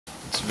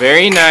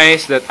Very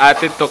nice that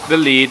Ate took the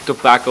lead to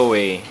pack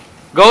away.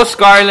 Go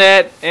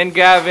Scarlett and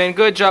Gavin.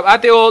 Good job.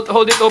 Ate,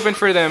 hold it open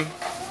for them.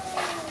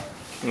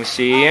 You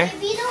see? If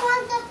you don't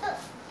want to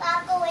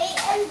pack away,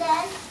 and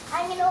then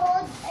I'm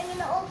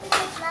gonna open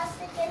the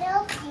plastic and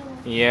help you.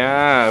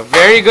 Yeah,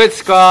 very good,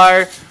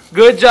 Scar.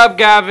 Good job,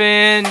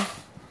 Gavin.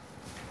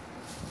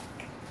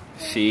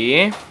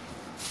 See?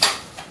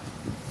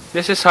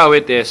 This is how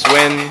it is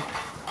when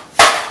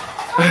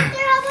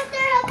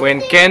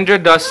Kendra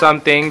does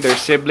something, their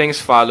siblings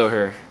follow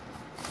her.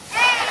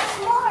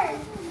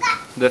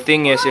 The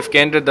thing is, if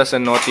Kendra does a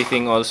naughty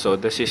thing also,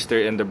 the sister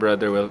and the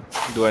brother will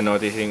do a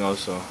naughty thing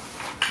also.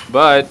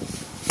 But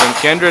when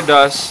Kendra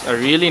does a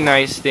really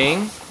nice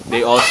thing,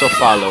 they also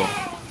follow.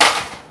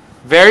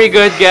 Very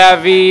good,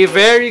 Gavi.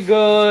 Very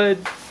good.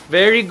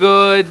 Very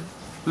good.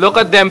 Look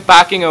at them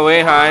packing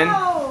away, hon.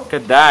 Look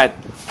at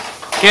that.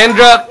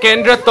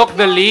 Kendra took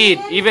the lead.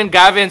 Even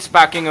Gavin's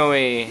packing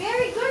away.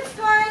 Very good,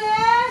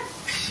 Scarlett.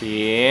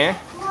 See?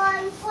 Come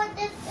on, put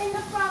it in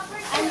the proper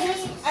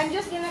place. I'm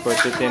just gonna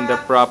Put it in the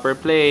proper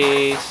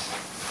place.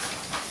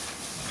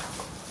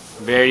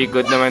 Very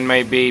good naman,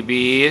 my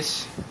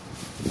babies.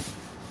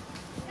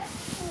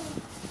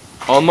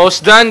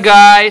 Almost done,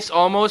 guys.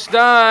 Almost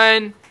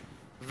done.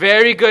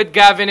 Very good,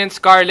 Gavin and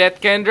Scarlett.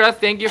 Kendra,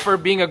 thank you for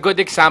being a good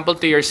example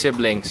to your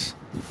siblings.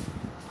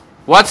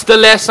 What's the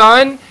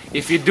lesson?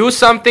 If you do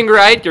something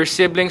right, your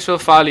siblings will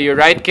follow you.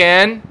 Right,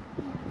 Ken?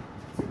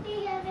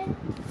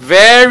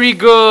 Very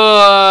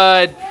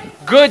good.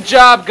 Good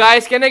job,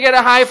 guys. Can I get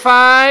a high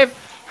five?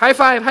 High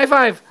five, high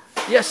five.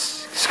 Yes.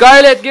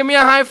 Scarlett, give me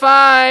a high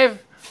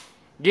five.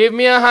 Give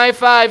me a high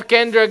five.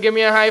 Kendra, give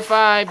me a high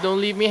five.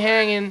 Don't leave me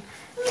hanging.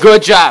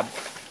 Good job.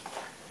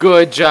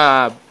 Good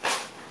job.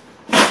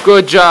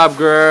 Good job,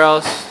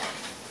 girls.